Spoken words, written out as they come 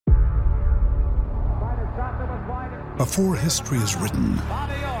Before history is written,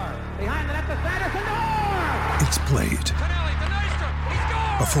 it's played.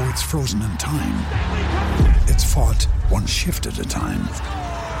 Before it's frozen in time, it's fought one shift at a time.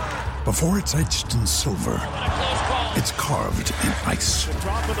 Before it's etched in silver, it's carved in ice.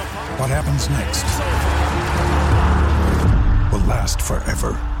 What happens next will last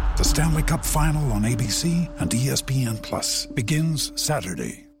forever. The Stanley Cup Final on ABC and ESPN Plus begins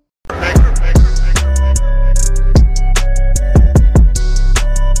Saturday.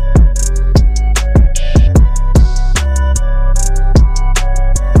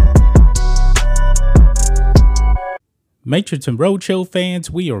 Matrix and Roadshow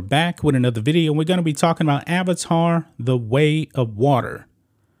fans, we are back with another video. We're going to be talking about Avatar: The Way of Water.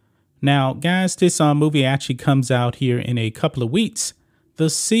 Now, guys, this movie actually comes out here in a couple of weeks. The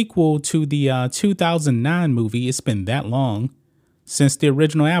sequel to the 2009 movie. It's been that long since the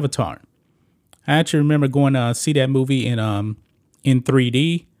original Avatar. I actually remember going to see that movie in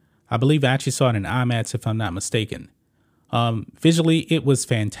 3D. I believe I actually saw it in IMAX, if I'm not mistaken. Visually, it was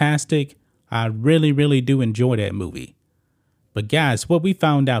fantastic. I really do enjoy that movie. But guys, what we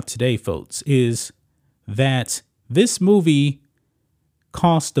found out today, folks, is that this movie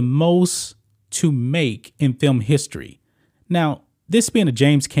cost the most to make in film history. Now, this being a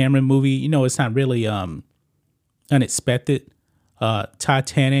James Cameron movie, you know, it's not really unexpected.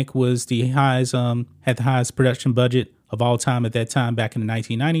 Titanic was the highest, had the highest production budget of all time at that time back in the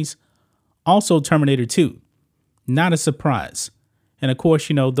 1990s. Also, Terminator 2, not a surprise. And of course,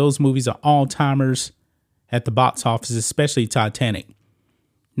 you know, those movies are all-timers at the box office, especially Titanic.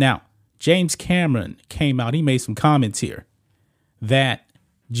 Now, James Cameron came out, he made some comments here that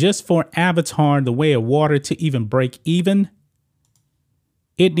just for Avatar: The Way of Water to even break even,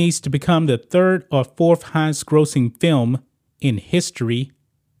 it needs to become the third or fourth highest grossing film in history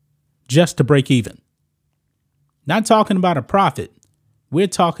just to break even. Not talking about a profit. We're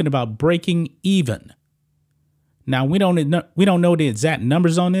talking about breaking even. Now, we don't know the exact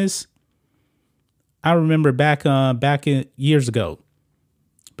numbers on this. I remember back years ago,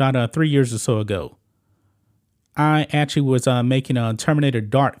 about 3 years or so ago, I actually was making Terminator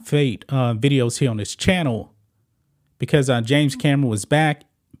Dark Fate videos here on this channel because James Cameron was back,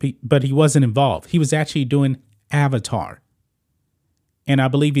 but he wasn't involved. He was actually doing Avatar. And I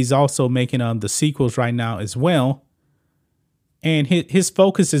believe he's also making the sequels right now as well. And his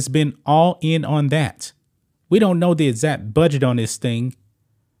focus has been all in on that. We don't know the exact budget on this thing,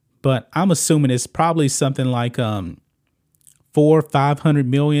 but I'm assuming it's probably something like $400-500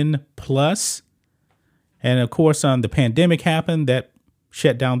 million plus. And of course, the pandemic happened that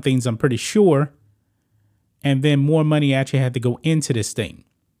shut down things, I'm pretty sure. And then more money actually had to go into this thing.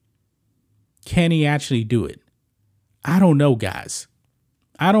 Can he actually do it? I don't know, guys.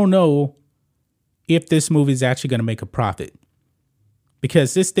 I don't know if this movie is actually going to make a profit,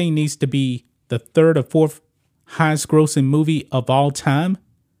 because this thing needs to be the third or fourth highest grossing movie of all time.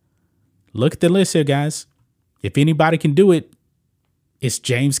 Look at the list here, guys. If anybody can do it, it's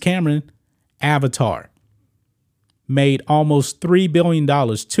James Cameron. Avatar made almost $3 billion,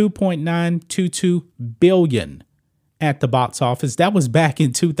 $2.922 billion at the box office. That was back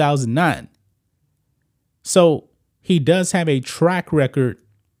in 2009. So he does have a track record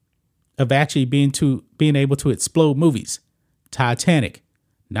of actually being able to explode movies. Titanic,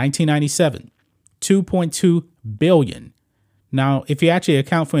 1997, $2.2 billion. Now, if you actually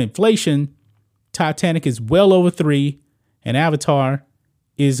account for inflation, Titanic is well over 3, and Avatar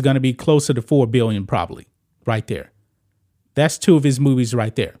is going to be closer to 4 billion probably, right there. That's two of his movies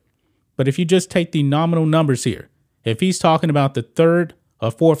right there. But if you just take the nominal numbers here, if he's talking about the third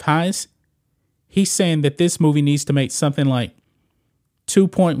or fourth highest, he's saying that this movie needs to make something like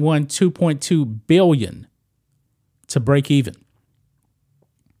 2.2 billion to break even.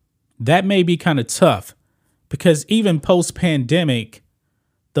 That may be kind of tough, because even post-pandemic,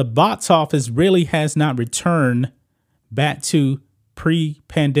 the box office really has not returned back to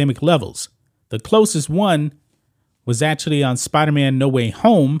pre-pandemic levels. The closest one was actually on Spider-Man No Way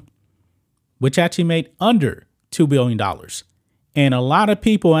Home, which actually made under $2 billion. And a lot of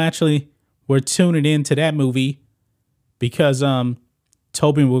people actually were tuning into that movie because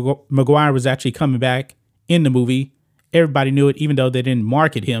Tobey Maguire was actually coming back in the movie. Everybody knew it, even though they didn't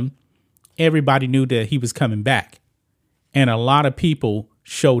market him. Everybody knew that he was coming back. And a lot of people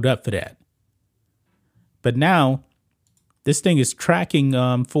showed up for that. But now, this thing is tracking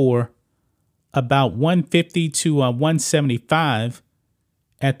for about 150 to 175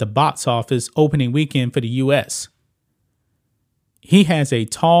 at the box office opening weekend for the U.S. He has a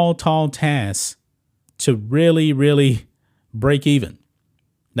tall task to really break even.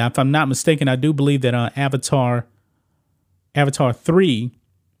 Now, if I'm not mistaken, I do believe that Avatar Avatar 3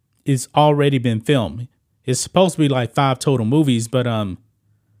 is already been filmed. It's supposed to be like 5 total movies, but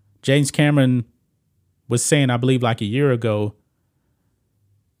James Cameron was saying, I believe like a year ago,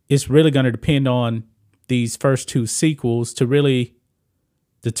 it's really going to depend on these first 2 sequels to really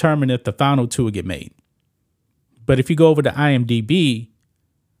determine if the final 2 will get made. But if you go over to IMDb,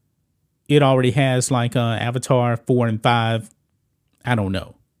 it already has like Avatar 4 and 5. I don't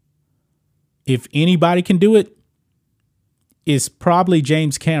know. If anybody can do it, it's probably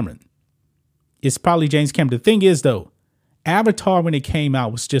James Cameron. It's probably James Cameron. The thing is, though, Avatar, when it came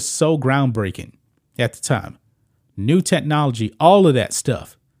out, was just so groundbreaking at the time. New technology, all of that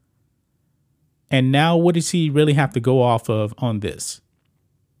stuff. And now what does he really have to go off of on this?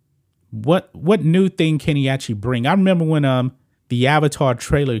 What new thing can he actually bring? I remember when the Avatar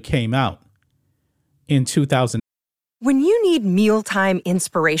trailer came out in 2000. When you need mealtime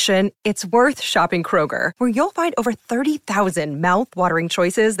inspiration, it's worth shopping Kroger, where you'll find over 30,000 mouth-watering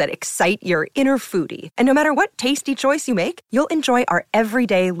choices that excite your inner foodie. And no matter what tasty choice you make, you'll enjoy our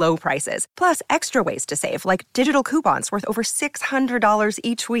everyday low prices, plus extra ways to save, like digital coupons worth over $600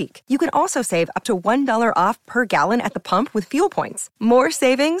 each week. You can also save up to $1 off per gallon at the pump with fuel points. More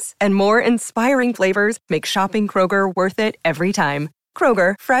savings and more inspiring flavors make shopping Kroger worth it every time.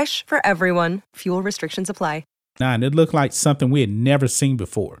 Kroger, fresh for everyone. Fuel restrictions apply. And it looked like something we had never seen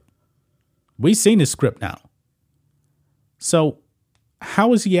before. We've seen the script now. So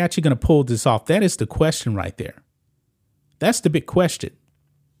how is he actually going to pull this off? That is the question right there. That's the big question.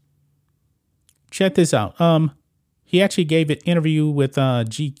 Check this out. He actually gave an interview with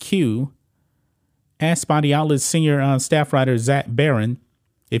GQ, asked by the outlet's senior staff writer Zach Baron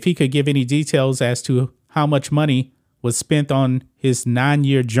if he could give any details as to how much money was spent on his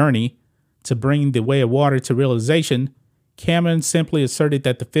 9-year journey to bring The Way of Water to realization. Cameron simply asserted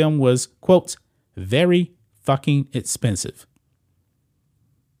that the film was, quote, very fucking expensive.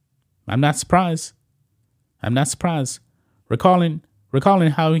 I'm not surprised. Recalling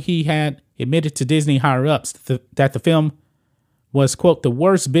how he had admitted to Disney higher-ups that the film was, quote, the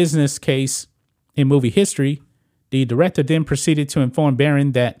worst business case in movie history, the director then proceeded to inform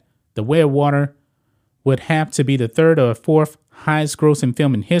Barron that The Way of Water would have to be the 3rd or 4th highest grossing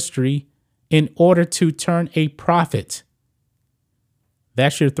film in history in order to turn a profit.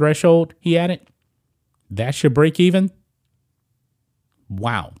 That's your threshold, he added? That's your break even?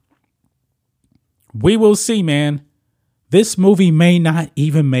 Wow. We will see, man. This movie may not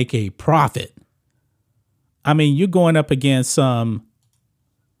even make a profit. I mean, you're going up against Star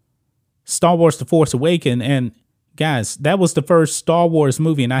Wars The Force Awakens, and guys, that was the first Star Wars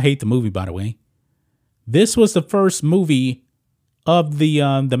movie, and I hate the movie, by the way. This was the first movie of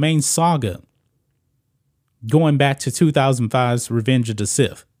the main saga, going back to 2005's Revenge of the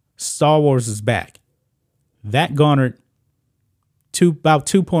Sith. Star Wars is back. That garnered about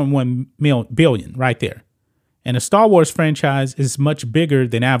 2.1 billion right there. And the Star Wars franchise is much bigger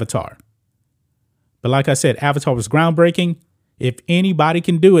than Avatar. But like I said, Avatar was groundbreaking. If anybody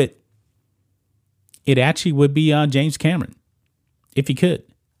can do it, it actually would be James Cameron, if he could.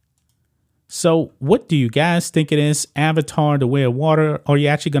 So what do you guys think it is? Avatar, The Way of Water? Are you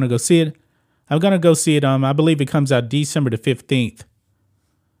actually going to go see it? I'm going to go see it. I believe it comes out December the 15th.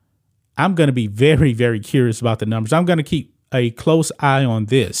 I'm going to be very, very curious about the numbers. I'm going to keep a close eye on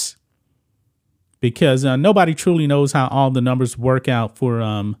this because nobody truly knows how all the numbers work out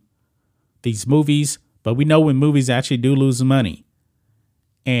for these movies. But we know when movies actually do lose money.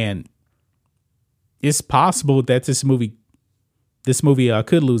 And it's possible that this movie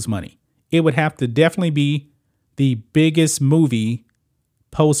could lose money. It would have to definitely be the biggest movie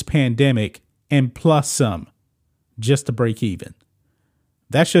post-pandemic and plus some just to break even.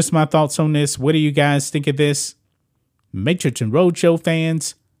 That's just my thoughts on this. What do you guys think of this? Matrix and Roadshow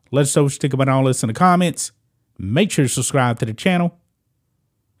fans, let us know what you think about all this in the comments. Make sure to subscribe to the channel,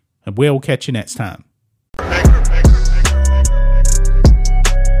 and we'll catch you next time.